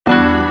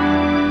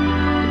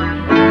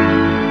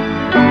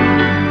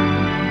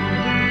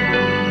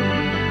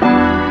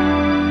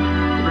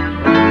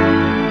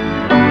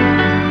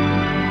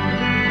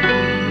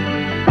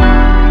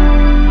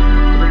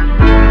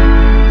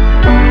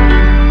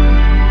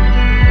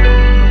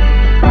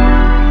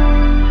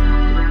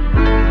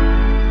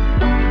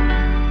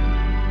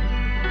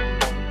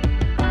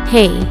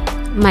Hey,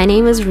 my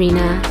name is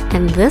Rena,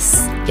 and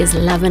this is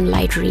Love and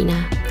Light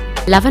Rena.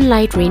 Love and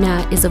Light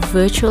Rena is a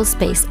virtual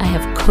space I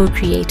have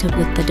co-created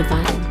with the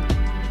divine.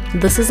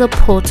 This is a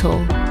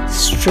portal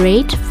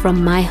straight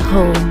from my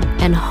home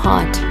and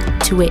heart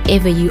to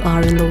wherever you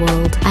are in the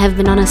world. I have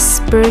been on a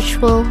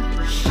spiritual,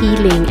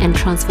 healing and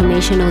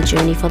transformational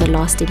journey for the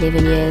last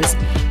 11 years,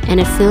 and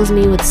it fills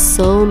me with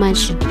so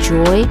much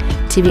joy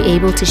to be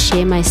able to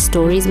share my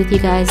stories with you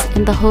guys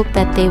in the hope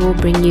that they will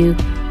bring you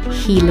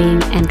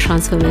healing and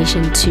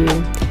transformation too.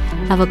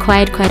 I've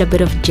acquired quite a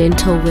bit of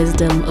gentle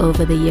wisdom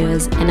over the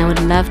years, and I would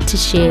love to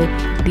share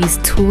these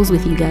tools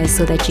with you guys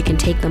so that you can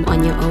take them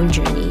on your own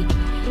journey.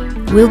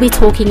 We'll be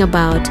talking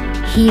about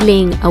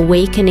healing,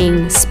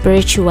 awakening,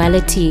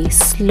 spirituality,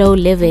 slow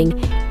living,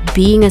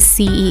 being a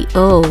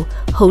CEO,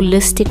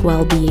 holistic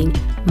well-being,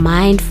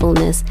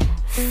 mindfulness,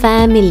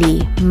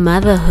 family,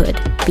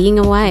 motherhood, being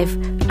a wife,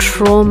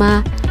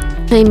 trauma,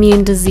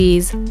 immune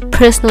disease,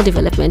 personal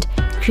development,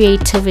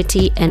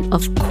 creativity, and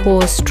of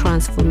course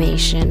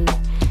transformation.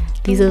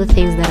 These are the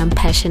things that I'm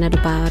passionate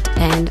about,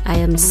 and I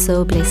am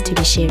so blessed to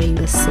be sharing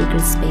this sacred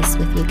space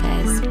with you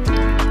guys.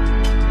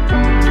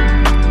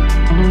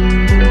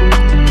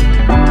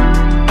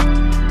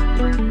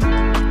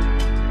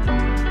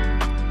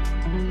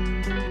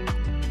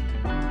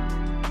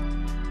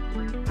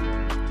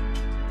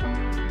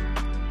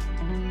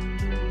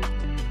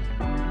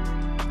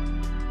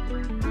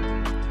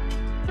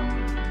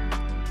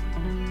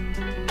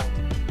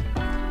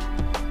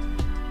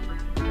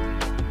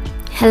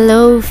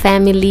 Hello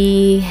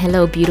family,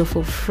 hello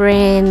beautiful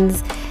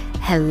friends,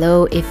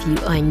 hello if you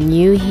are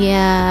new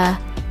here.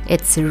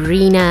 It's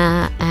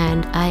Rena,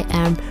 and I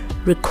am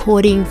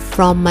recording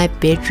from my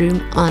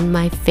bedroom on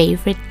my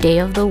favorite day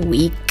of the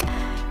week.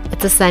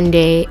 It's a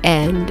Sunday,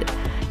 and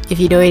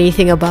if you know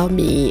anything about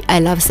me, I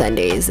love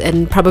Sundays,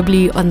 and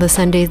probably on the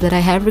Sundays that I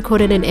have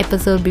recorded an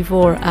episode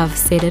before, I've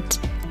said it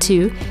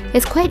too.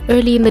 It's quite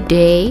early in the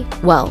day.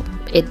 Well,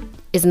 it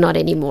is not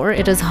anymore.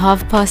 It is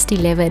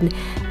 11:30,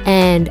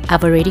 and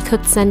I've already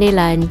cooked Sunday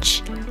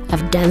lunch.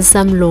 I've done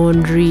some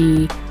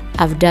laundry.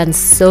 I've done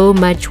so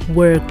much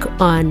work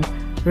on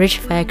Rich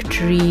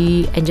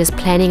Factory and just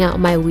planning out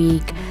my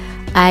week.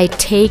 I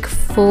take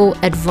full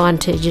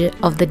advantage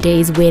of the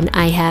days when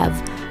I have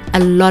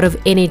a lot of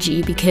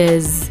energy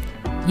because,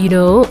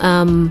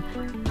 healing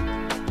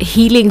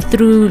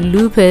through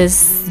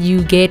lupus,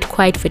 you get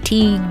quite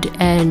fatigued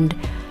and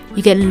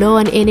you get low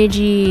on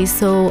energy.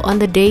 So on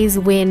the days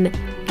when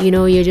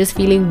you're just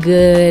feeling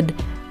good,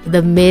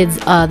 the mids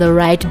are the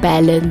right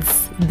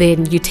balance,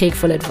 then you take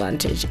full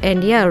advantage.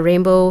 And yeah,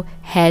 Rainbow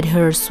had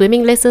her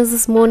swimming lessons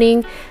this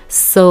morning,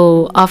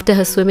 so after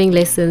her swimming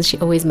lessons she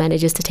always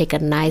manages to take a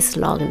nice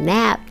long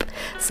nap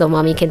so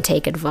mommy can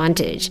take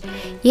advantage.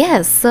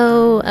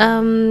 So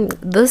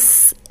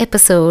this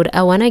episode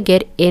I want to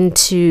get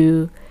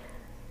into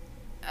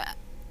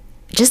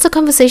just a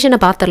conversation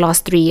about the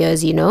last 3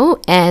 years,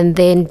 and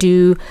then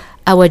do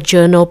our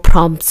journal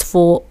prompts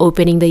for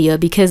opening the year,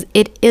 because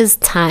it is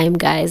time,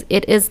 guys.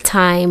 It is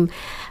time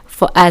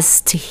for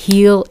us to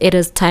heal. It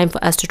is time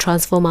for us to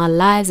transform our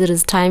lives. It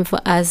is time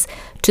for us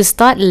to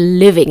start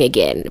living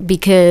again,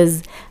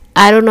 because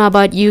I don't know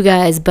about you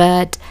guys,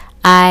 but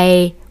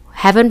I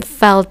haven't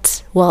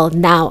felt,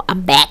 now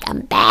I'm back,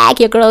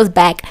 your girl's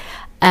back.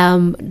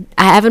 I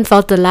haven't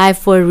felt alive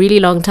for a really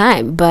long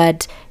time,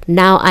 but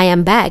now I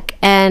am back,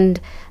 and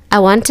I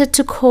wanted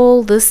to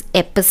call this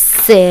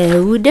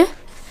episode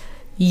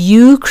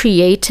 "You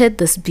Created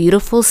This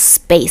Beautiful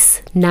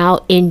Space, Now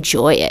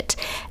Enjoy It."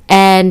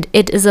 And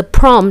it is a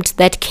prompt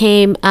that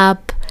came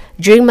up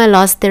during my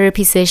last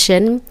therapy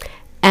session,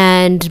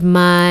 and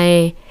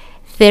my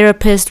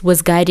therapist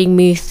was guiding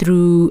me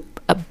through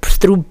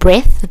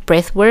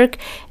breath work,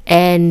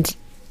 and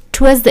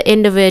towards the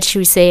end of it,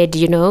 she said,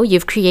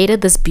 you've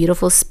created this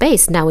beautiful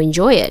space, now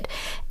enjoy it.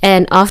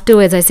 And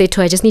afterwards, I said to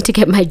her, I just need to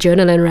get my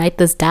journal and write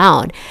this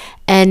down.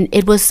 And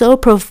it was so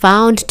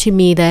profound to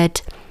me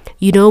that,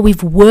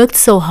 we've worked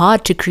so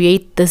hard to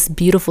create this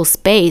beautiful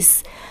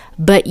space,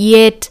 but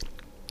yet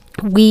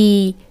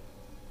we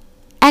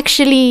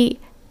actually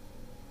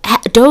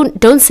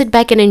don't sit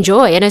back and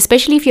enjoy. And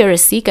especially if you're a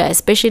seeker,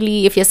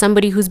 especially if you're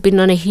somebody who's been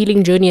on a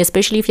healing journey,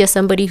 especially if you're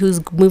somebody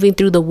who's moving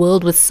through the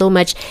world with so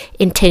much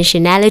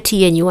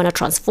intentionality and you want to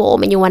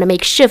transform and you want to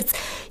make shifts,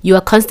 you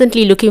are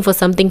constantly looking for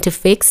something to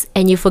fix,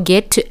 and you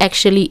forget to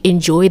actually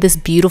enjoy this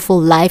beautiful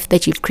life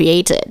that you've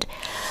created.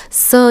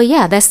 So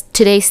yeah, that's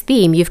today's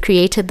theme. You've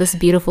created this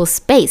beautiful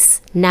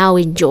space, now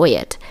enjoy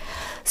it.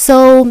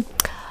 So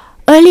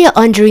earlier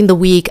on during the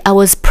week, I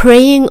was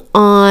praying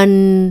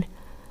on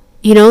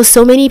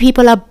so many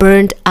people are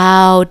burnt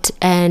out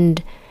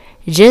and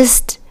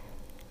just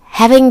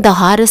having the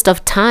hardest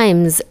of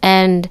times.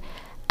 And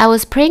I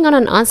was praying on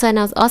an answer, and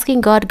I was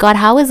asking God,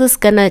 how is this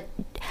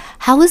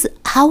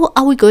how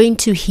are we going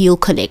to heal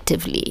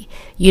collectively?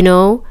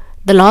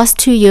 The last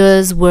 2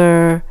 years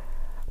were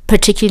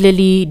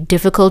particularly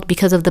difficult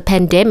because of the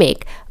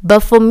pandemic.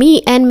 But for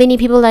me and many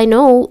people I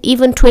know,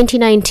 even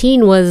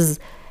 2019 was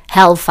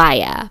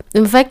hellfire.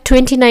 In fact,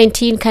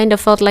 2019 kind of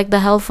felt like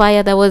the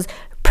hellfire that was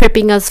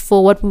prepping us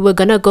for what we were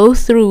gonna go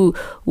through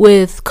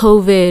with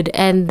COVID,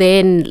 and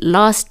then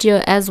last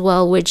year as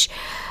well, which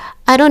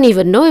I don't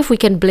even know if we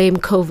can blame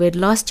COVID.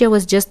 Last year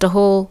was just a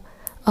whole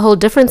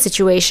different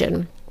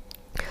situation.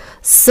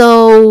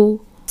 So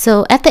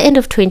at the end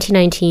of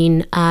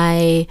 2019,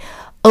 I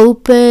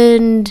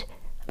opened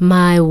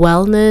my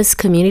wellness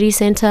community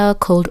center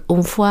called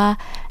Umfwa,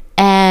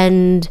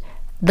 and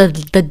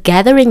the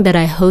gathering that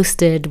I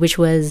hosted, which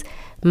was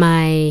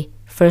my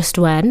first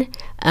one,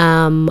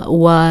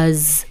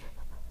 was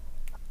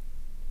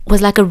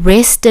like a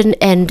rest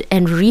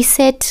and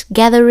reset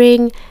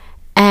gathering.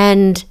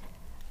 And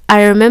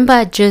I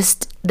remember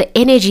just the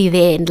energy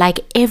then, like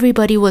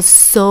everybody was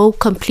so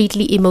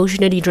completely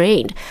emotionally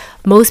drained.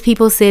 Most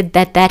people said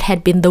that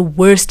had been the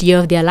worst year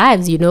of their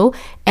lives,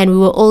 and we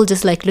were all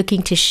just like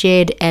looking to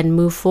shed and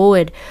move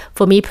forward.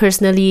 For me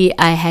personally,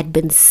 I had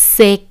been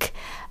sick.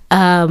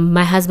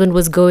 My husband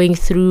was going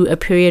through a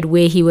period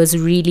where he was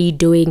really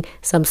doing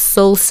some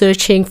soul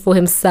searching for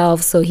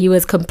himself, so he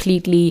was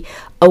completely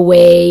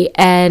away,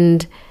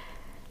 and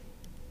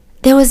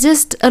there was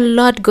just a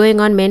lot going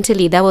on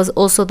mentally. That was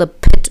also the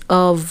pit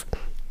of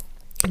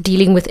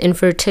dealing with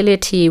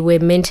infertility, where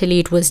mentally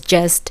it was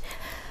just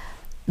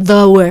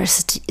the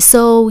worst.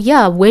 So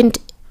yeah,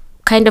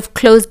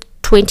 closed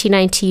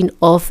 2019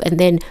 off, and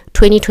then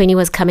 2020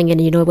 was coming in,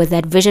 it was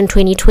that Vision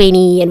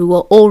 2020, and we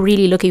were all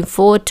really looking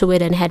forward to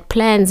it and had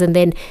plans. And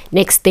then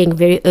next thing,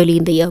 very early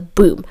in the year,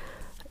 boom,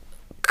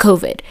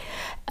 COVID.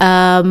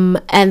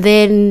 And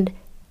then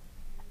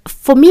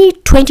for me,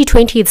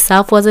 2020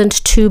 itself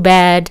wasn't too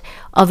bad.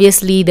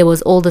 Obviously, there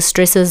was all the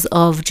stresses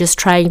of just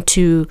trying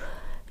to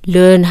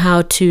learn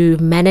how to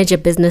manage a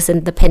business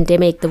in the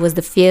pandemic. There was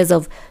the fears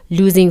of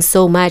losing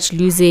so much,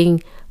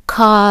 losing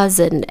cars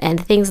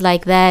and things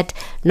like that,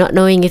 not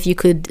knowing if you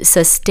could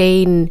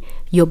sustain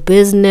your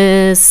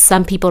business.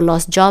 Some people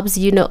lost jobs.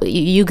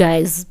 You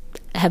guys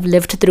have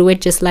lived through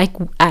it just like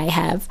I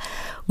have.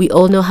 We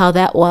all know how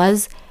that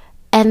was.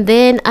 And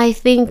then I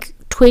think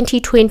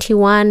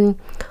 2021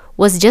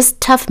 was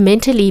just tough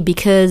mentally,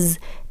 because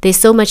there's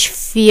so much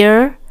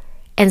fear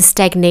and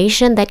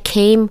stagnation that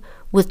came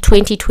with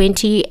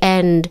 2020,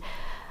 and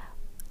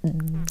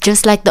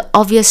just like the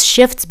obvious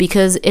shifts,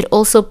 because it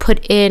also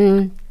put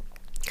in,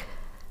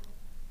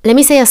 let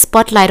me say, a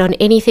spotlight on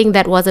anything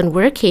that wasn't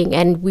working,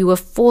 and we were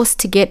forced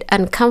to get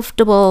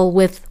uncomfortable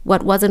with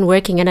what wasn't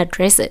working and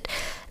address it.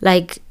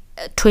 Like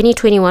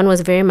 2021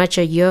 was very much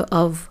a year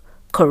of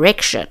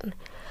correction.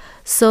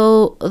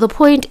 So the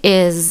point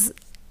is,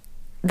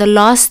 the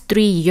last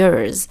 3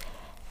 years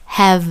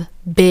have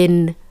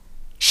been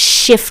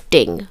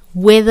shifting,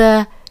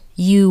 whether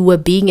you were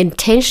being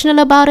intentional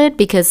about it,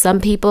 because some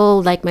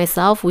people like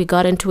myself, we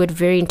got into it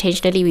very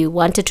intentionally. We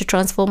wanted to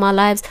transform our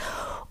lives,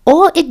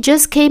 or it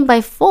just came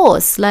by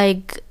force.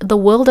 Like the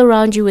world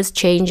around you is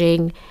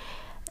changing.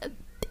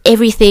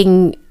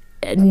 Everything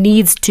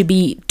needs to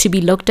be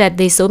looked at.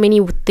 There's so many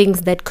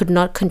things that could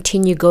not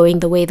continue going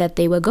the way that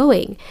they were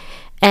going.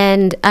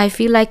 And I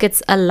feel like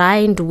it's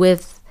aligned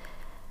with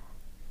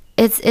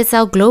it's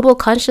our global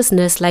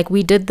consciousness. Like,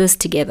 we did this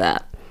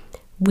together.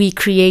 We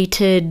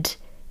created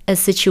a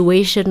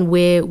situation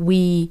where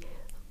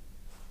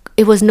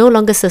it was no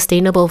longer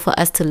sustainable for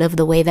us to live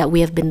the way that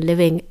we have been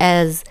living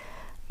as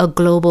a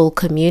global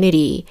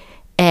community.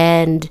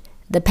 And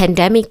the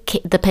pandemic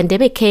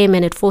came,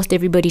 and it forced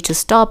everybody to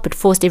stop. It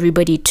forced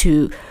everybody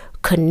to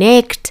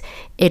connect.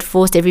 It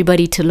forced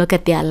everybody to look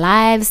at their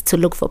lives, to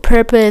look for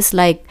purpose.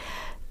 Like,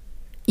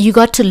 you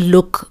got to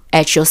look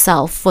at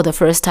yourself for the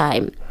first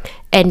time.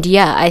 And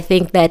yeah, I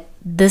think that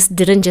this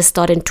didn't just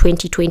start in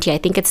 2020. I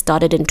think it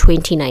started in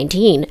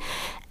 2019.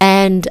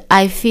 And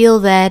I feel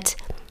that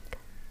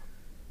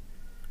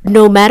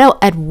no matter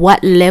at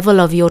what level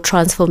of your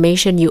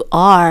transformation you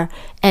are,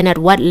 and at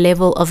what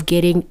level of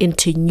getting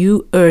into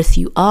new earth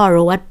you are,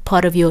 or what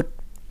part of your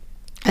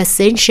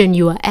ascension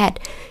you are at,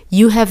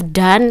 you have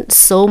done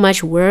so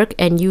much work,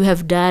 and you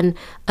have done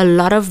a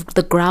lot of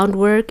the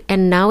groundwork.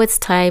 And now it's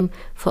time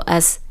for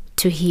us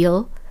to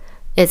heal.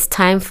 It's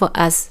time for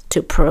us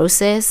to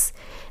process.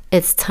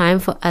 It's time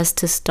for us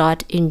to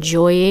start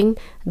enjoying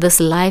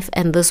this life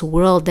and this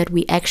world that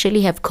we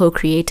actually have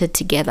co-created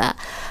together.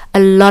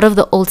 A lot of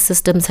the old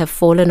systems have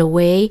fallen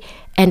away,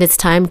 and it's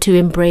time to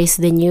embrace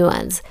the new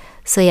ones.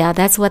 So yeah,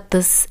 that's what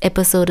this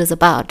episode is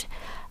about.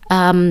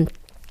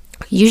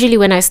 Usually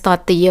when I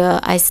start the year,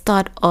 I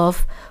start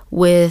off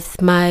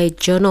with my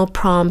journal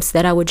prompts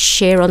that I would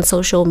share on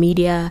social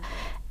media.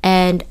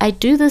 And I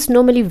do this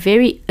normally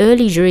very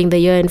early during the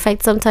year. In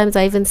fact, sometimes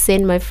I even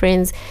send my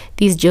friends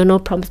these journal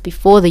prompts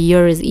before the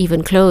year is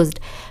even closed.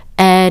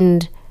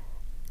 And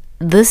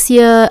this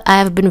year, I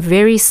have been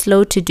very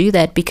slow to do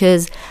that,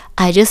 because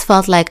I just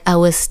felt like I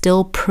was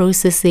still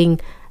processing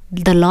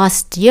the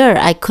last year.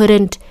 I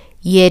couldn't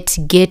yet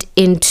get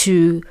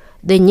into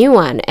the new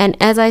one. And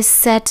as I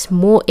sat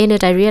more in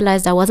it, I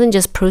realized I wasn't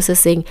just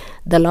processing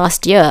the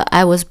last year.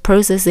 I was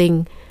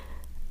processing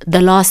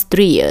the last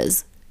 3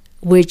 years,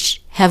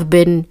 which have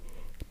been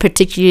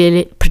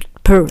particularly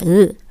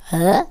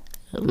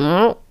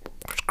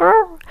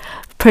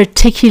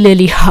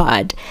particularly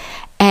hard.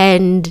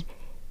 And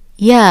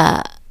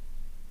yeah,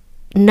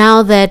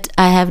 now that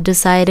I have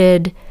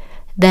decided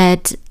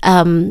that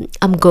I'm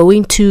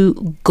going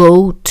to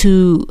go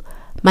to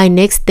my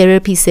next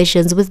therapy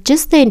sessions with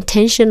just the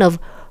intention of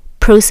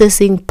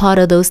processing part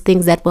of those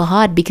things that were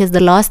hard, because the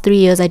last 3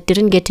 years I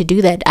didn't get to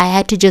do that. I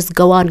had to just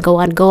go on,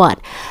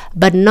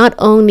 but not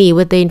only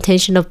with the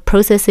intention of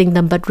processing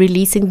them, but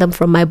releasing them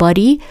from my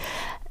body,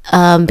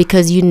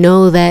 because you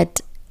know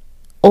that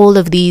all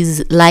of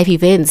these life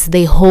events,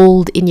 they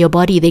hold in your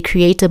body, they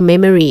create a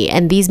memory,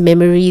 and these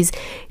memories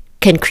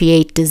can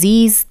create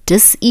disease,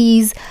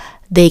 dis-ease,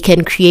 they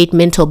can create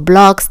mental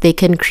blocks, they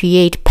can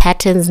create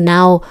patterns.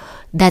 Now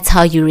that's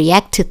how you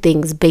react to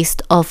things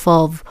based off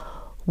of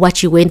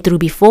what you went through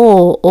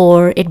before,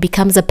 or it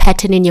becomes a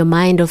pattern in your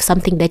mind of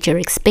something that you're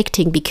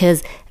expecting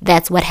because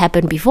that's what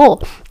happened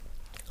before.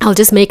 I'll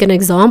just make an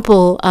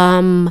example.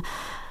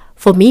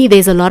 For me,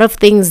 there's a lot of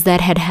things that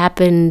had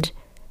happened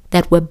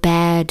that were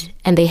bad,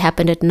 and they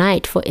happened at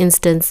night. For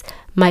instance,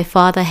 my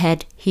father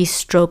had his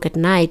stroke at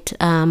night.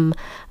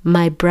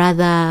 My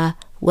brother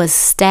was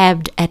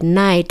stabbed at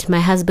night. My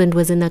husband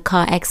was in a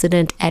car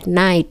accident at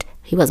night.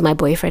 He was my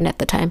boyfriend at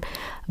the time.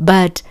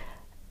 But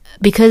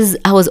because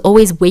I was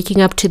always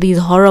waking up to these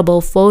horrible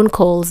phone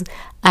calls,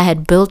 I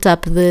had built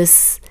up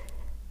this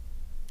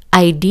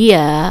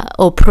idea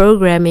or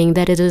programming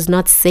that it is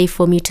not safe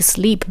for me to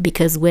sleep,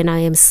 because when I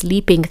am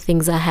sleeping,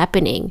 things are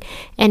happening.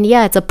 And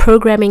yeah, it's a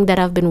programming that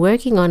I've been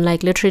working on.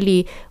 Like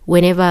literally,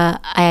 whenever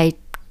I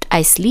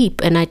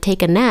sleep and I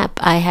take a nap,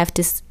 I have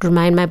to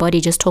remind my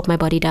body, just talk my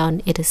body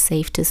down. It is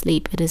safe to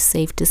sleep. It is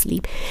safe to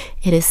sleep.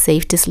 It is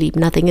safe to sleep.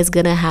 Nothing is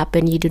going to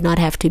happen. You do not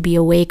have to be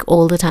awake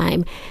all the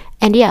time.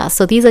 And yeah,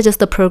 so these are just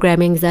the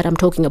programmings that I'm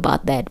talking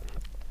about that,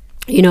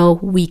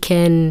 we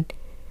can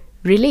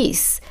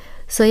release.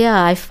 So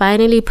yeah, I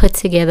finally put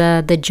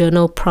together the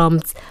journal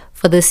prompts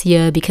for this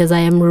year because I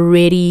am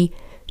ready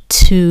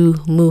to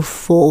move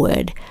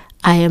forward.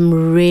 I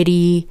am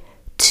ready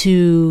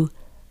to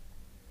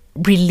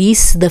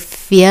release the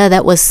fear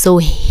that was so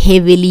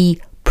heavily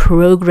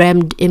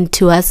programmed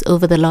into us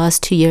over the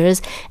last 2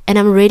 years, and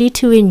I'm ready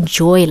to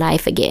enjoy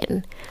life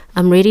again.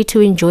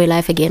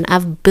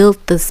 I've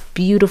built this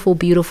beautiful,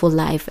 beautiful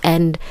life,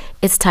 and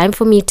it's time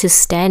for me to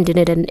stand in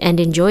it and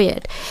enjoy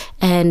it.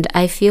 And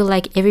I feel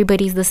like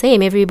everybody's the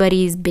same.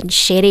 Everybody's been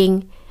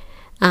shedding,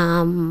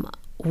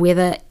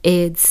 whether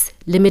it's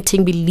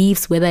limiting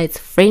beliefs, whether it's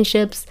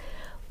friendships,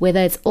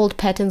 whether it's old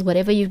patterns,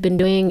 whatever you've been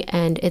doing,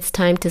 and it's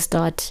time to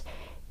start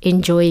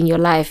enjoying your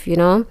life.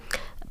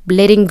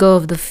 Letting go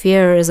of the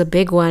fear is a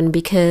big one,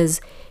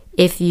 because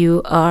if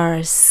you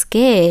are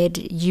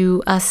scared,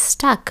 you are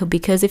stuck.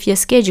 Because if you're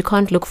scared, you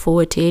can't look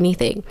forward to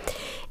anything.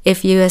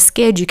 If you are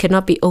scared, you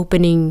cannot be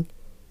opening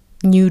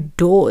new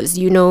doors.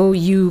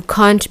 You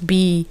can't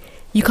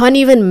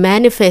even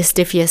manifest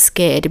if you're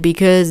scared,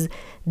 because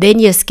then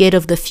you're scared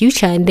of the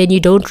future, and then you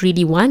don't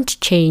really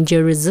want change.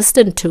 You're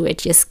resistant to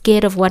it. You're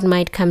scared of what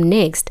might come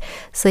next.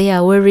 So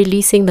yeah, we're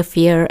releasing the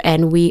fear,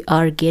 and we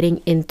are getting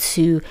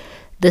into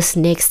this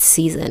next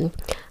season.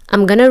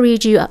 I'm going to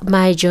read you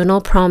my journal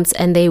prompts,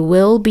 and they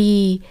will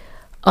be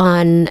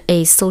on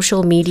a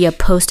social media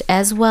post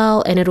as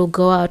well, and it'll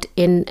go out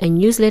in a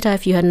newsletter.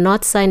 If you have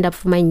not signed up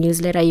for my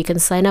newsletter, you can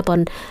sign up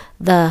on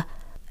the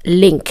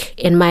link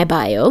in my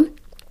bio.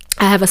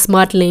 I have a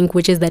smart link,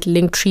 which is that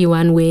Linktree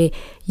one, where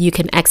you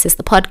can access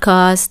the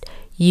podcast,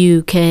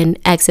 you can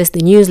access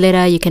the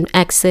newsletter, you can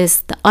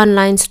access the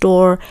online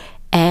store,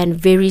 and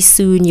very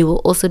soon you will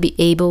also be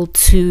able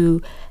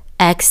to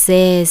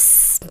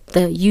access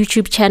the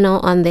YouTube channel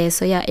on there.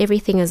 So yeah,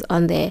 everything is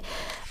on there.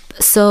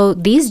 So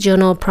these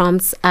journal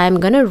prompts, I'm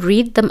gonna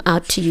read them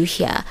out to you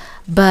here,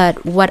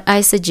 but what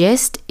I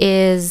suggest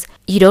is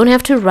you don't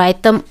have to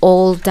write them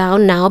all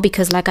down now,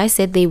 because like I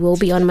said, they will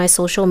be on my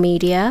social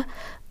media.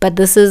 But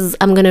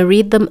I'm gonna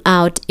read them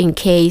out in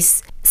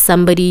case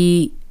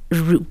somebody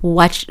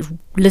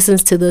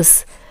listens to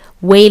this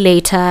way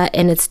later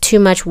and it's too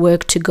much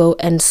work to go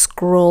and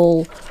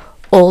scroll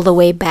all the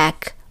way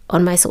back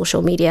on my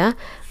social media.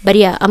 But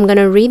yeah, I'm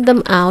gonna read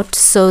them out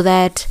so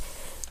that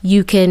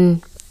you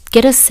can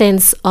get a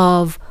sense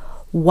of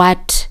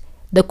what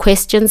the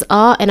questions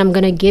are, and I'm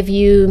gonna give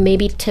you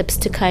maybe tips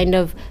to kind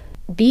of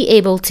be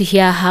able to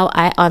hear how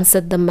I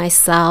answered them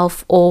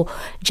myself, or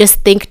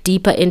just think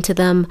deeper into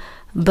them.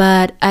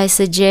 But I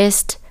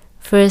suggest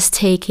first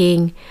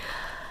taking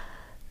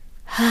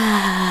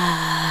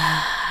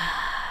a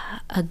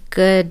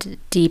good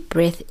deep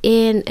breath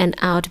in and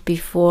out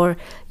before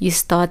you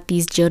start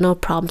these journal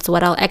prompts.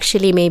 What I'll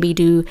actually maybe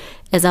do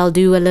is I'll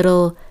do a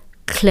little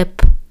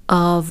clip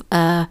of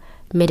a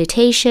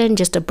meditation,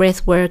 just a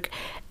breath work,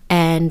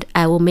 and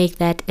I will make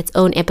that its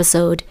own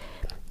episode,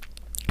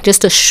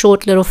 just a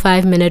short little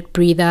 5-minute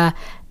breather,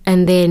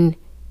 and then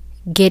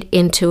get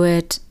into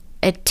it.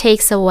 It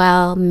takes a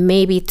while,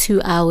 maybe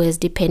 2 hours,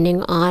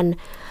 depending on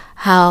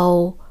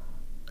how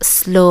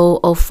slow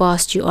or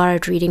fast you are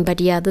at reading.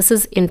 But yeah, this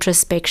is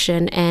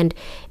introspection, and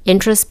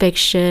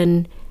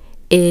introspection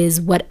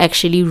is what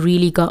actually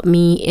really got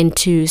me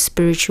into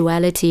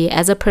spirituality.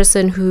 As a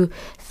person who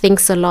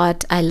thinks a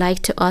lot, I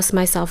like to ask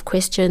myself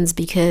questions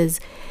because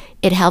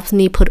it helps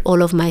me put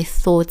all of my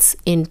thoughts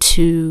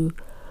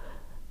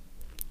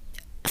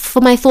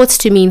for my thoughts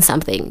to mean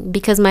something,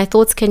 because my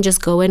thoughts can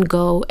just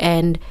go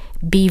and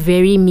be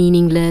very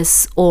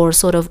meaningless or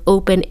sort of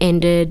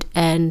open-ended.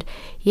 And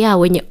yeah,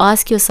 when you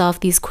ask yourself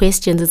these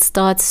questions, it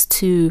starts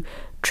to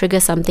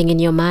trigger something in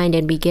your mind,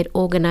 and we get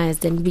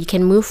organized, and we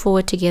can move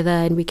forward together,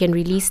 and we can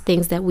release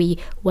things that we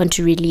want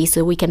to release,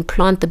 so we can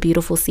plant the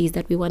beautiful seeds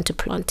that we want to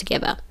plant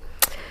together.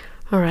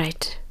 All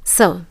right,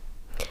 so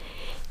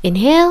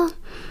inhale,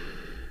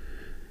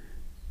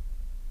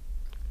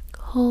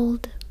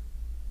 hold,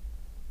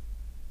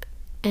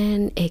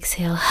 and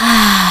exhale.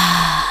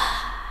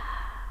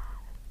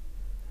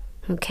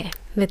 Okay,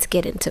 let's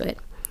get into it.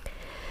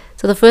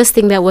 So the first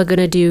thing that we're going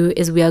to do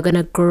is we are going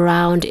to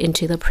ground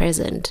into the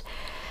present.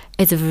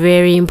 It's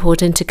very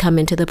important to come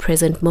into the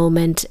present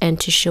moment and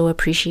to show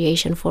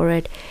appreciation for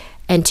it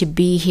and to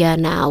be here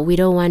now. We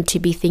don't want to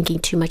be thinking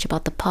too much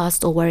about the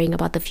past or worrying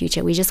about the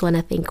future. We just want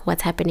to think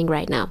what's happening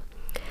right now.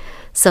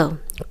 So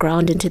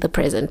ground into the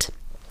present.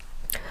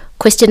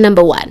 Question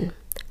number 1.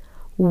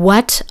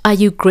 What are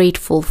you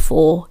grateful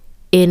for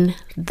in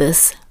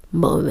this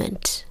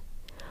moment?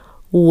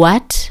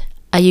 What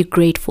are you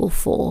grateful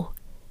for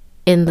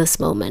in this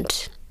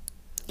moment?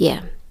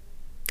 Yeah.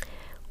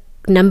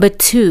 Number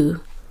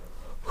 2,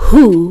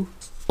 who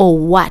or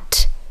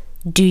what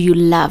do you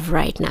love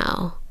right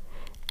now?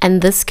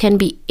 And this can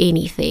be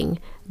anything.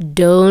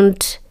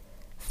 Don't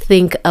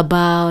think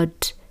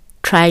about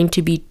trying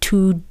to be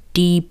too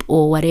deep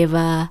or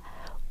whatever,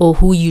 or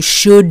who you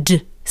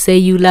should say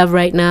you love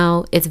right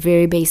now. It's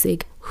very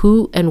basic.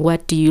 Who and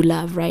what do you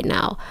love right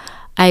now?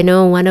 I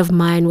know one of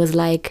mine was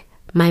like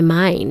my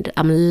mind.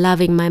 I'm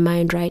loving my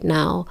mind right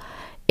now.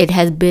 It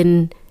has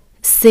been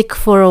sick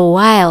for a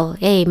while.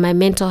 Hey, my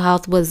mental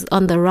health was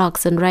on the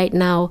rocks, and right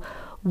now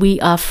we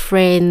are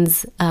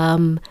friends.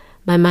 My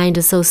mind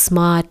is so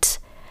smart.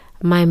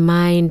 My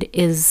mind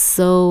is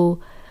so,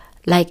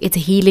 like, it's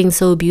healing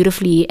so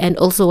beautifully. And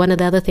also one of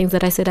the other things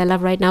that I said I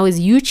love right now is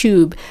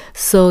YouTube.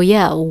 So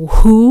yeah,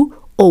 who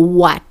or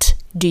what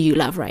do you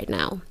love right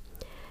now?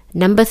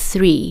 Number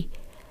 3,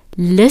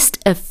 list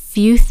a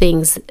few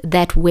things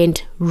that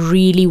went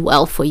really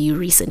well for you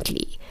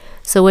recently.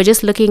 So we're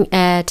just looking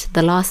at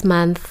the last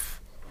month,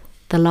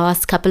 the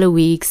last couple of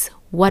weeks,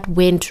 what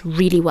went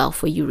really well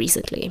for you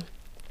recently.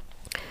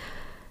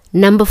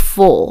 Number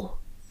 4,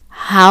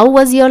 how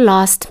was your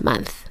last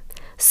month?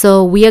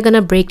 So we are going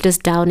to break this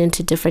down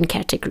into different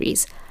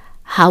categories.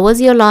 How was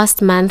your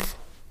last month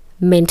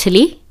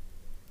mentally?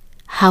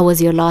 How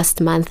was your last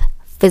month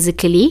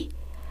physically?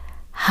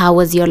 How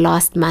was your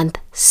last month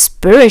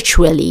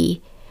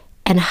spiritually?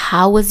 And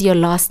how was your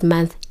last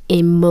month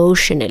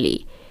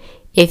emotionally?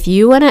 If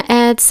you want to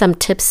add some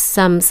tips,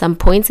 some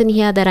points in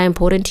here that are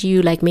important to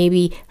you, like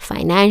maybe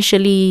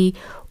financially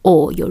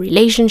or your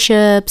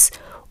relationships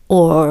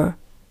or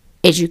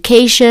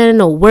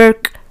education or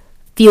work,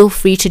 feel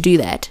free to do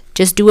that.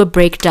 Just do a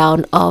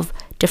breakdown of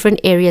different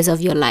areas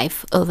of your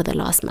life over the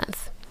last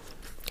month.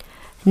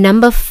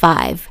 Number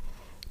 5,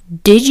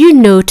 did you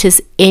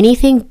notice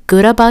anything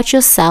good about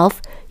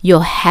yourself,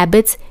 your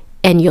habits,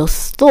 and your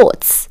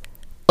thoughts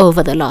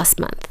over the last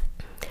month?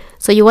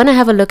 So you want to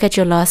have a look at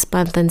your last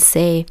month and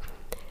say,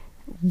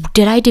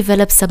 did I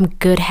develop some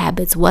good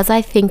habits? Was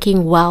I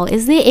thinking well?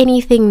 Is there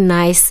anything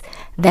nice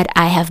that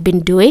I have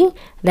been doing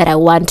that I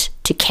want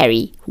to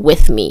carry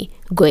with me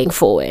going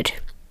forward?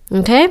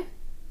 Okay,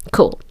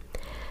 cool.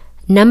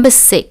 Number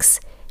 6,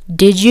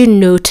 did you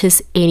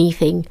notice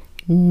anything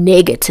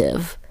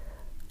negative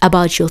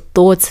about your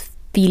thoughts,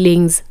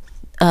 feelings,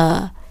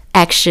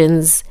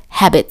 actions,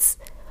 habits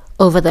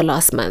over the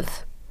last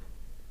month?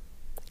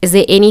 Is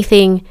there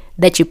anything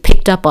that you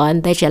picked up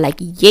on that you're like,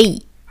 yay,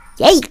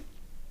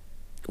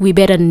 we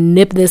better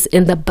nip this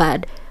in the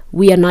bud.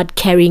 We are not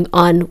carrying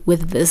on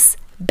with this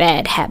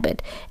bad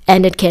habit.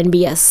 And it can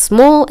be as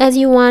small as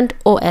you want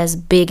or as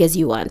big as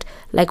you want.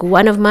 Like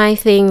one of my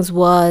things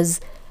was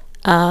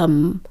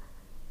not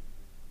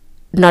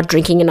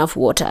drinking enough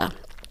water.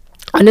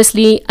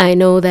 Honestly, I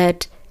know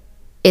that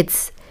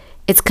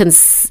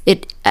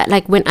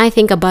like when I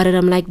think about it,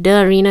 I'm like,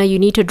 duh, Rena, you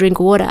need to drink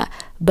water.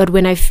 But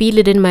when I feel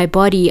it in my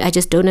body, I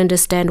just don't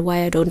understand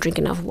why I don't drink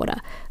enough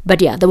water.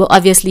 But yeah, there were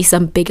obviously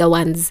some bigger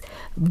ones,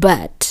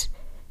 but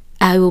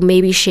I will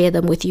maybe share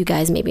them with you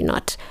guys, maybe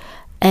not.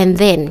 And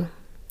then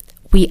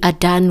we are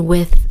done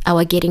with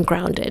our getting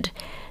grounded.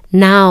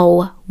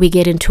 Now we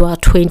get into our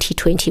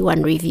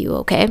 2021 review,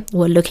 okay?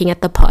 We're looking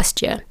at the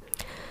past year.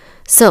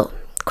 So,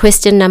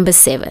 question number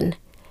 7.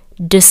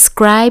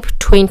 Describe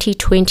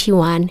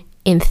 2021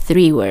 in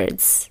 3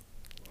 words.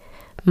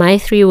 My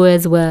 3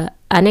 words were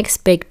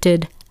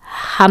unexpected,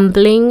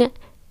 humbling,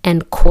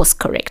 and course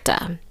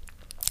corrector.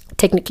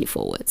 Technically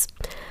 4 words.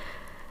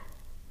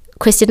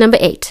 Question number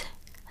 8.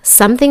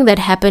 Something that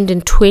happened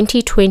in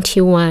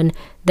 2021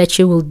 that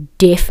you will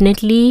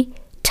definitely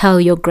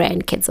tell your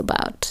grandkids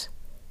about.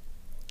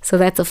 So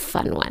that's a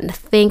fun one.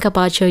 Think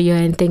about your year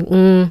and think,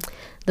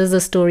 this is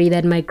a story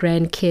that my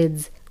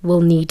grandkids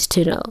will need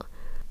to know.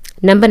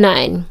 Number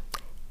 9,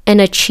 an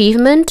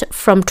achievement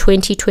from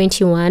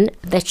 2021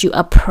 that you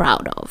are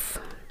proud of.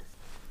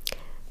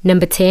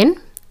 Number 10,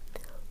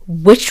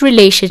 which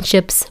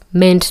relationships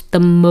meant the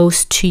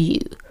most to you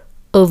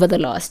over the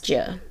last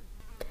year?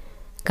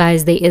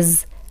 Guys, there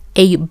is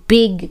a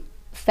big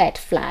fat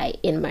fly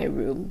in my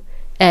room.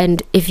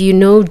 And if you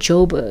know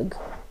Joburg,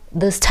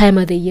 this time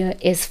of the year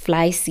is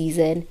fly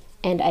season.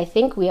 And I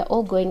think we are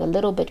all going a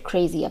little bit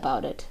crazy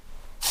about it.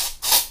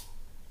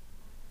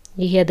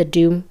 You hear the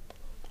doom?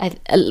 I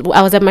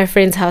was at my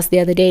friend's house the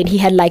other day and he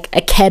had like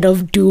a can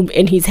of doom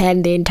in his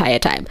hand the entire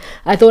time.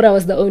 I thought I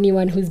was the only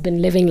one who's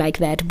been living like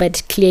that,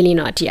 but clearly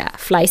not. Yeah,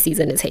 fly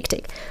season is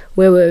hectic.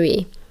 Where were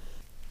we?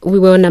 We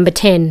were on number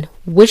 10.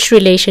 Which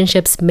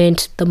relationships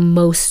meant the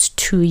most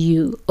to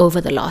you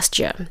over the last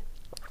year?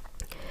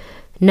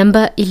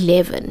 Number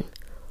 11.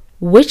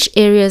 Which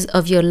areas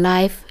of your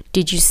life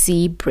did you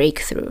see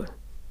breakthrough?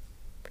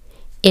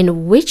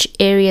 In which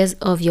areas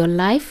of your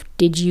life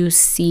did you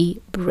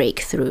see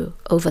breakthrough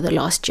over the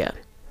last year?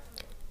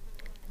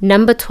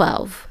 Number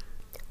 12.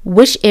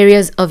 Which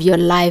areas of your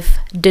life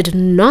did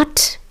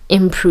not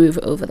improve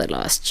over the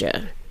last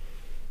year?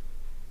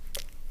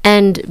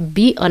 And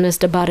be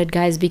honest about it,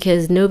 guys,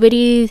 because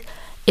nobody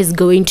is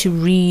going to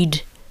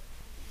read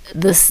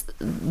this.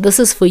 This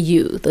is for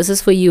you. This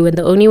is for you. And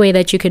the only way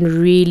that you can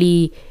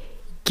really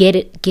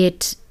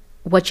get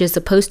what you're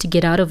supposed to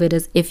get out of it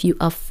is if you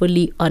are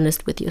fully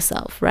honest with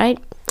yourself, right?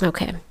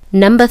 Okay.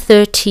 Number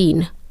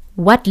 13.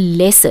 What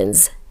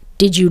lessons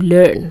did you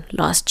learn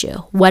last year?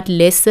 What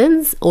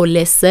lessons or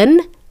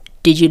lesson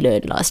did you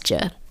learn last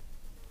year?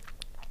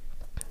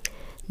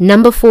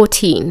 Number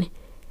 14.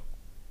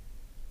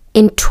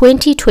 In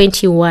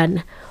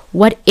 2021,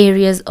 what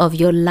areas of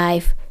your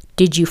life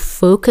did you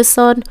focus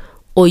on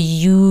or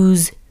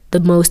use the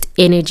most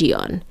energy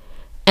on?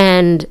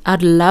 And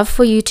I'd love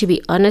for you to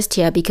be honest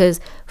here because,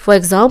 for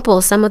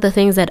example, some of the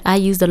things that I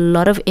used a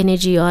lot of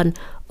energy on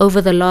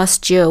over the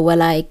last year were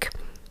like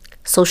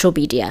social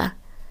media,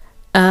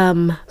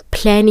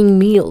 planning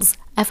meals.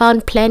 I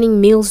found planning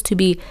meals to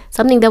be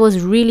something that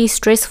was really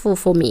stressful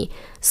for me.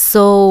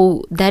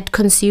 So that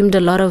consumed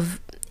a lot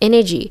of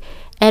energy.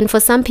 And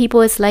for some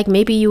people, it's like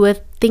maybe you were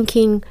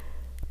thinking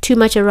too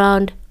much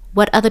around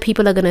what other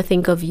people are going to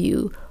think of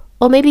you.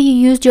 Or maybe you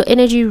used your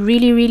energy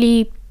really,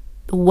 really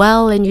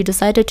well and you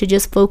decided to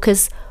just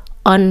focus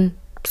on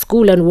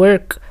school and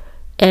work.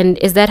 And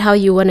is that how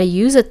you want to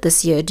use it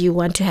this year? Do you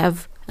want to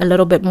have a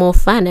little bit more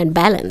fun and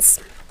balance?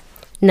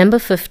 Number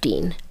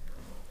 15.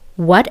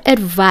 What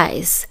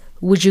advice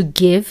would you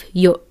give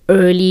your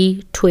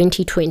early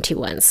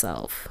 2021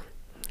 self?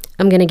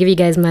 I'm going to give you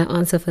guys my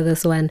answer for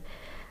this one.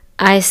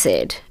 I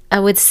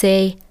would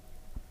say,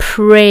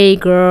 pray,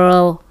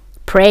 girl.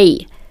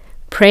 Pray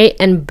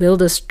and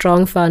build a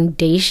strong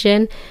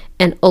foundation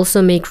and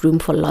also make room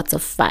for lots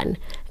of fun.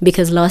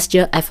 Because last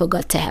year I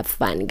forgot to have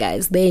fun,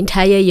 guys. The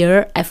entire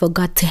year I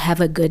forgot to have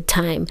a good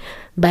time.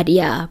 But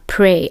yeah,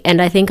 pray. And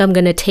I think I'm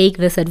going to take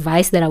this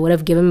advice that I would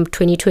have given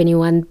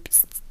 2021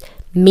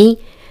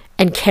 me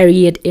and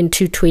carry it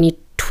into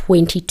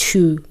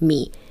 2022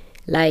 me.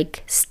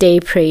 Like, stay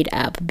prayed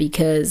up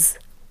because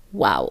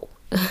wow.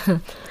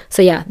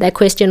 So yeah, that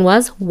question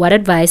was, what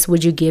advice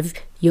would you give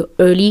your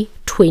early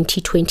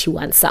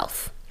 2021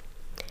 self?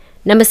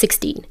 Number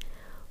 16.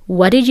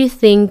 What did you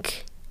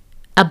think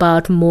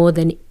about more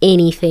than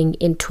anything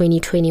in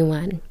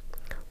 2021?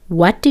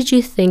 What did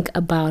you think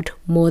about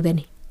more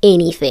than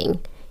anything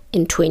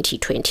in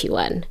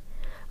 2021?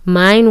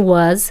 Mine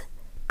was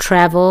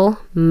travel,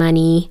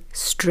 money,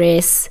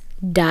 stress,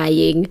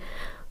 dying,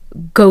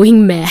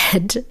 going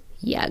mad.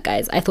 Yeah,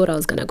 guys, I thought I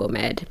was gonna go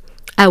mad.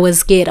 I was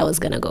scared I was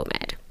gonna go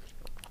mad.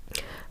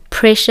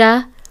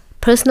 Pressure,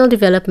 personal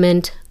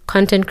development,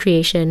 content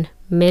creation,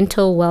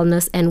 mental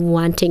wellness, and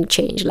wanting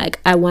change. Like,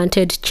 I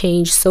wanted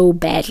change so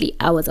badly.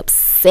 I was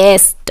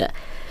obsessed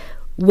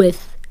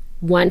with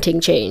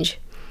wanting change.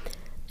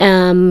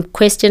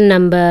 Question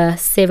number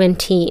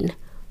 17.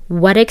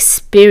 What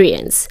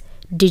experience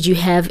did you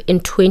have in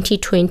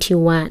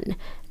 2021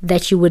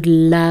 that you would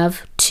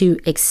love to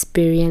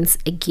experience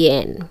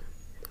again?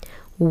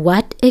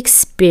 What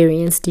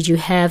experience did you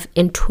have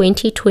in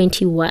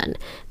 2021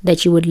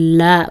 that you would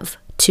love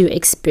to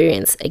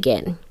experience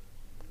again?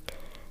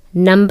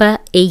 Number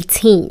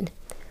 18.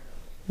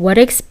 What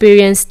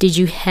experience did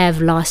you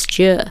have last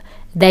year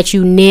that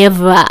you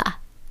never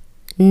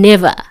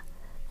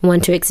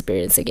want to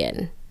experience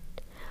again?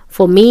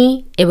 For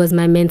me, it was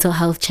my mental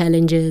health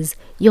challenges.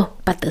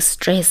 But the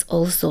stress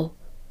also.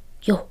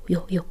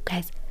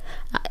 Guys.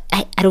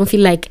 I don't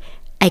feel like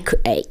I could...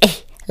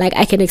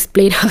 I can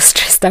explain how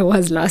stressed I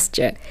was last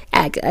year.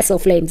 I saw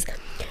flames.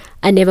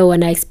 I never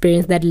want to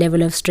experience that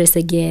level of stress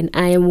again.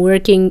 I am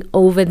working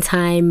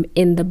overtime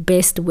in the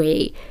best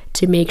way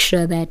to make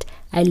sure that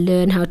I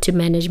learn how to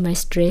manage my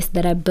stress,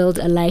 that I build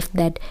a life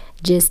that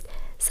just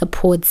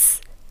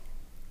supports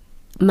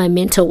my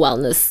mental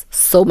wellness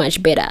so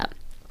much better.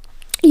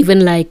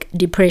 even like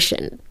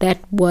depression. That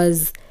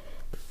was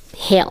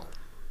hell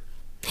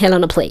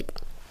on a plate.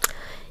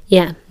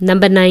 Yeah.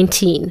 Number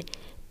 19.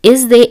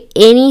 Is there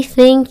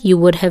anything you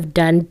would have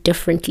done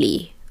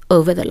differently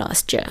over the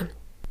last year?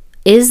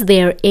 Is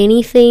there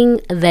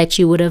anything that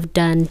you would have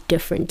done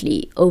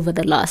differently over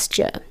the last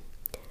year?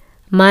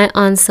 My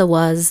answer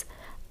was,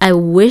 I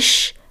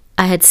wish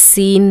I had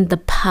seen the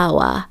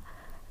power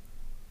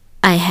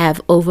I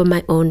have over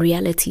my own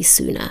reality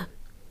sooner.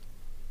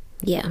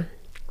 Yeah.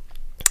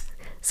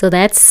 So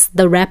that's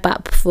the wrap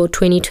up for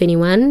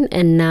 2021.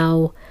 And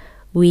now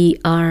we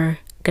are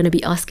going to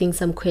be asking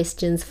some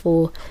questions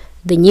for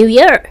the new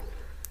year.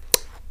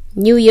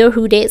 New year,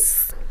 who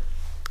dis?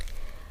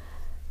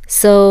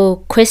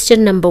 So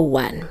question number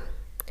 1.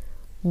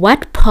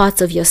 What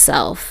parts of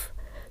yourself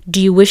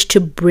do you wish to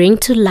bring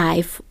to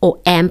life or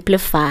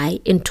amplify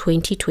in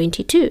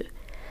 2022?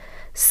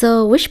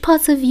 So which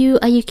parts of you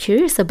are you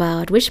curious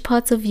about? Which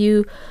parts of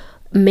you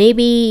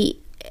maybe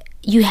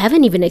you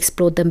haven't even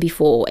explored them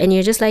before, and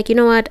you're just like, you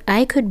know what,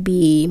 I could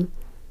be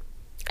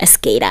a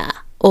skater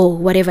or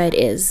whatever it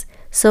is.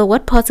 So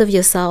what parts of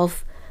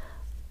yourself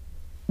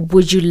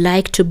would you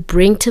like to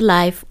bring to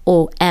life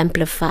or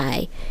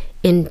amplify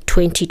in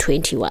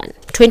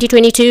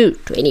 2022?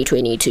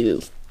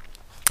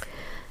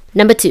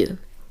 Number 2,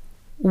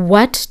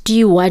 what do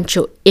you want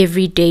your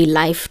everyday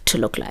life to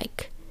look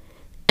like?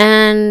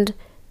 And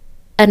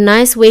a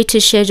nice way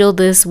to schedule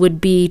this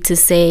would be to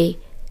say,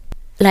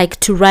 like,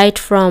 to write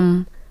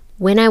from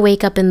when I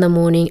wake up in the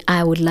morning,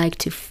 I would like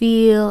to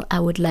feel, I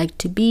would like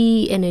to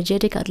be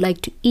energetic, I'd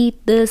like to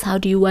eat this. How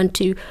do you want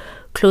to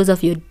close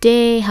off your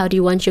day? How do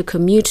you want your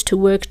commute to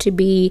work to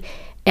be?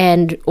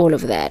 And all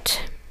of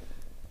that.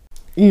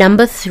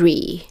 Number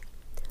 3,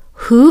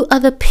 who are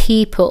the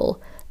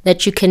people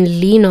that you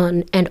can lean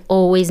on and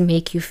always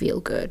make you feel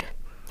good?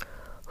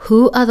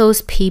 Who are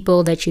those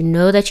people that you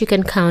know that you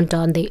can count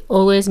on? They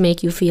always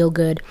make you feel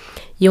good.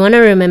 You want to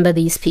remember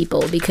these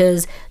people,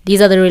 because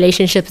these are the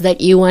relationships that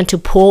you want to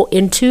pour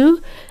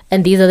into,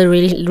 and these are the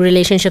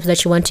relationships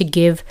that you want to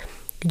give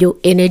your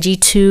energy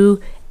to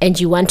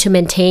and you want to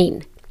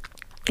maintain.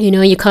 You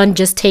know, you can't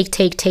just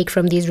take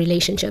from these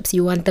relationships.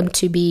 You want them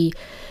to be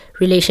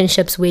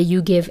relationships where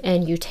you give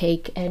and you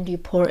take and you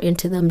pour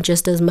into them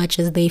just as much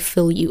as they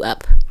fill you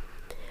up.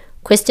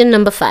 Question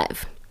number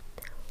 5.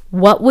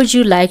 What would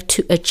you like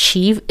to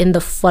achieve in the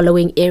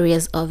following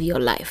areas of your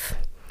life?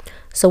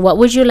 So what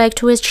would you like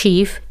to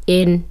achieve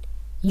in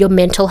your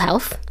mental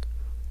health,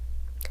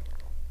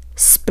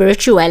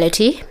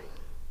 spirituality,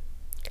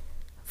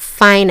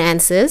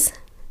 finances,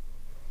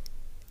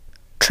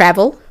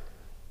 travel,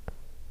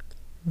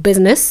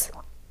 business,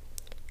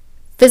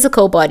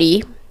 physical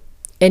body,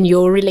 and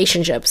your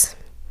relationships?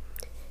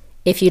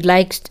 If you'd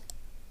like,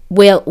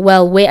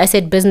 well, where I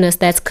said business,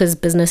 that's because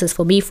business is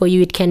for me. For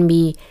you, it can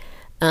be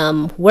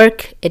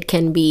work, it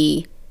can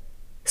be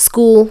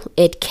school,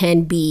 it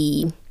can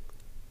be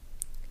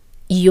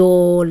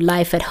your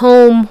life at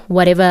home,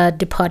 whatever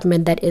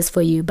department that is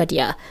for you. But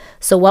yeah,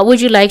 so what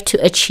would you like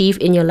to achieve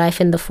in your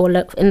life in the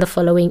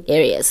following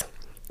areas?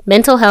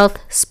 Mental health,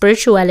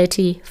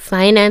 spirituality,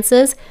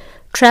 finances,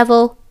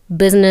 travel,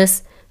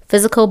 business,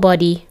 physical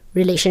body,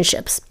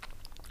 relationships.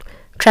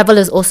 Travel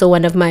is also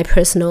one of my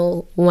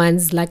personal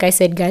ones. Like I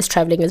said, guys,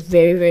 traveling is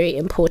very, very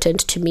important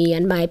to me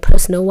and my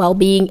personal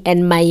well-being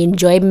and my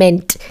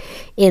enjoyment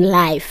in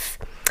life.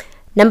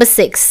 Number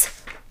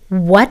 6,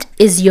 what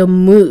is your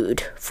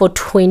mood for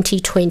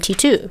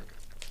 2022?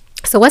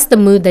 So what's the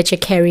mood that you're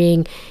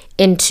carrying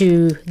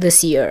into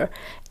this year?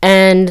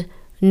 And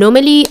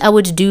normally I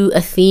would do a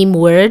theme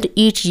word.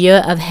 Each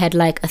year I've had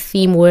like a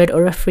theme word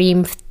or a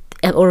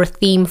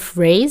theme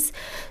phrase.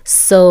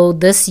 So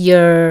this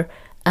year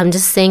I'm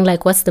just saying,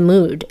 like, what's the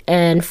mood?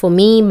 And for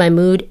me, my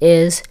mood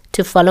is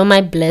to follow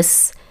my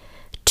bliss,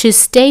 to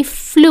stay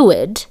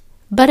fluid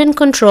but in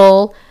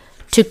control,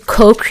 to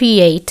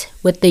co-create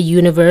with the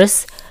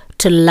universe,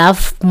 to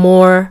love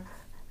more,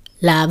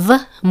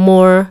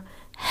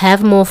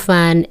 have more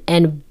fun,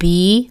 and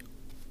be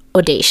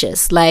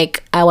audacious.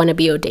 Like, I want to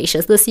be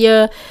audacious this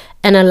year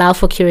and allow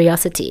for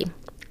curiosity.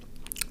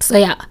 So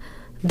yeah,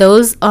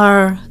 those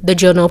are the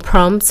journal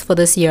prompts for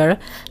this year.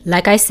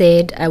 Like I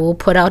said, I will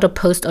put out a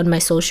post on my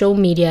social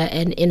media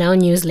and in our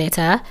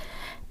newsletter,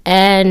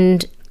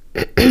 and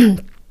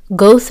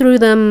go through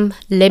them.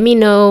 Let me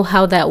know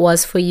how that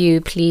was for you,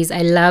 please.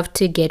 I love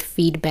to get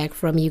feedback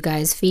from you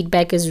guys.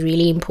 Feedback is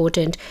really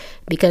important,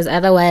 because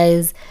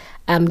otherwise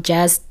I'm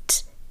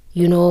just,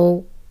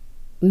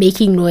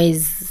 making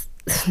noise,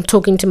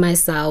 talking to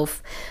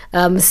myself.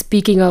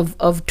 Speaking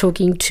of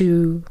talking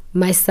to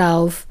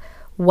myself,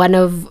 one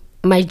of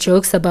my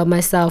jokes about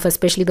myself,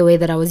 especially the way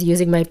that I was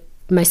using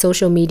my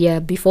social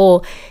media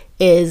before,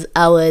 is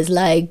I was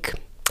like,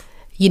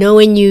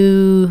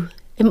 when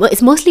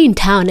it's mostly in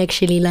town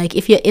actually, like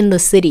if you're in the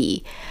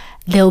city,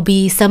 there'll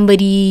be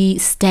somebody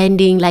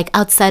standing like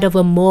outside of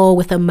a mall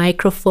with a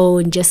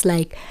microphone, just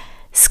like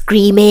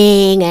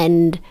screaming,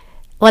 and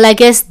well, I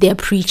guess they're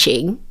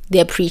preaching.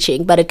 they're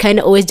preaching, but it kind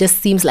of always just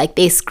seems like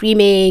they're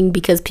screaming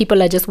because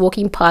people are just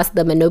walking past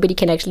them and nobody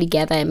can actually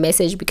gather a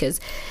message because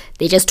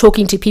they're just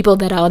talking to people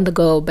that are on the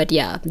go. But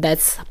yeah,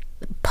 that's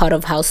part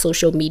of how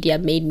social media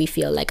made me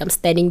feel. Like I'm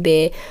standing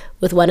there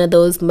with one of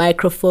those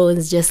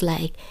microphones just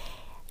like,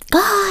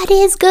 God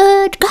is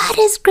good, God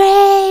is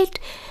great,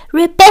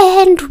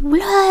 repent,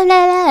 blah, blah,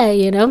 blah,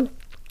 you know.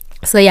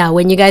 So yeah,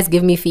 when you guys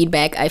give me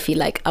feedback, I feel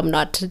like I'm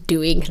not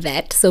doing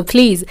that. So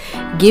please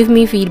give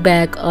me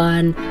feedback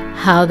on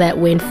how that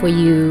went for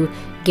you.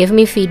 Give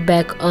me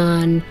feedback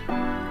on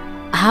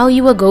how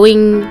you are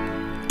going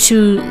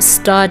to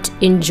start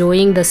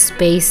enjoying the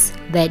space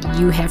that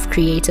you have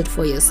created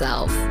for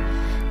yourself.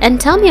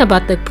 And tell me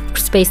about the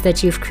space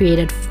that you've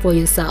created for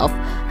yourself.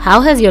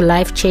 How has your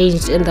life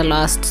changed in the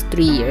last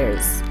 3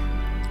 years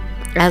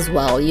as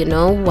well? You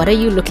know, what are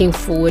you looking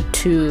forward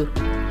to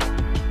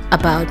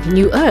about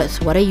New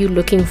Earth? What are you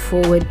looking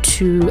forward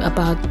to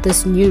about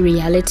this new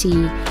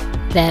reality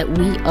that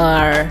we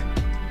are,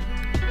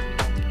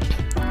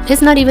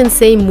 let's not even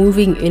say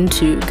moving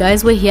into?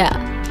 Guys, we're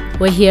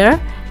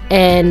here,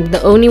 and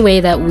the only way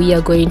that we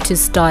are going to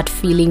start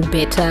feeling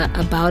better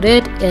about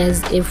it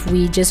is if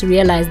we just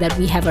realize that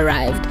we have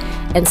arrived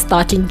and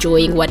start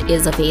enjoying what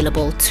is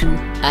available to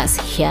us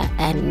here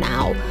and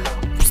now.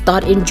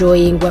 Start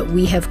enjoying what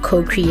we have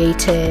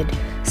co-created.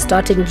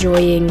 Start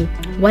enjoying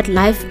what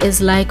life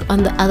is like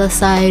on the other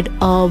side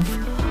of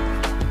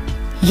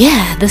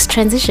this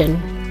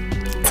transition.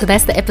 So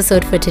that's the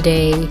episode for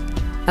today.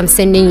 I'm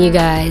sending you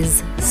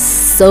guys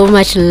so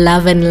much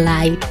love and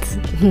light.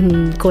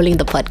 Calling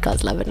the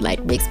podcast Love and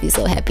Light makes me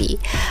so happy.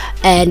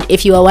 And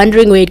if you are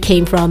wondering where it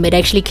came from, it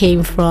actually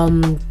came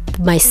from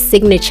my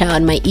signature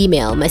on my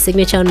email. My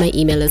signature on my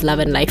email is Love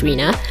and Light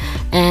Rena,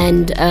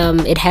 and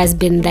it has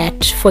been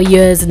that for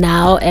years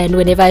now. And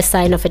whenever I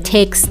sign off a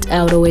text,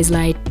 I would always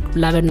like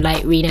Love and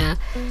Light Rena.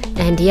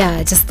 And yeah,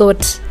 I just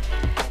thought,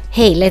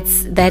 hey,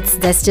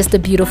 that's just a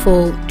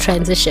beautiful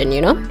transition, you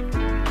know.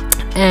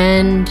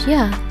 And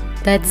yeah,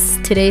 that's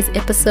today's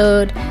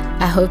episode.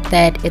 I hope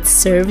that it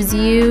serves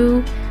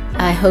you.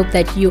 I hope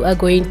that you are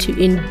going to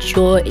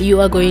enjoy, you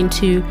are going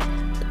to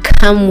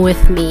come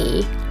with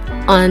me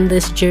on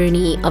this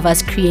journey of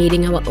us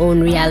creating our own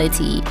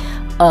reality,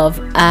 of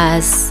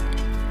us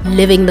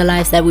living the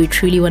lives that we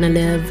truly want to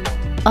live,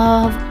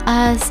 of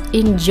us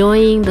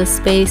enjoying the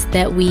space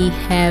that we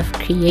have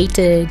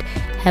created.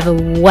 Have a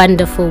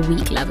wonderful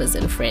week, lovers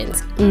and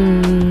friends.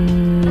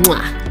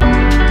 Mwah.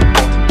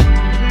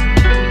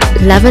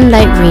 Love and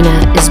Light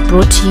Rena is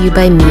brought to you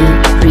by me,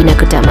 Rena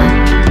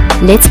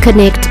Kutama. Let's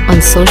connect on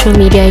social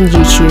media and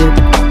YouTube.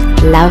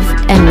 Love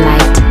and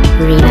Light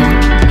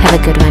Rena. Have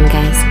a good one,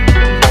 guys.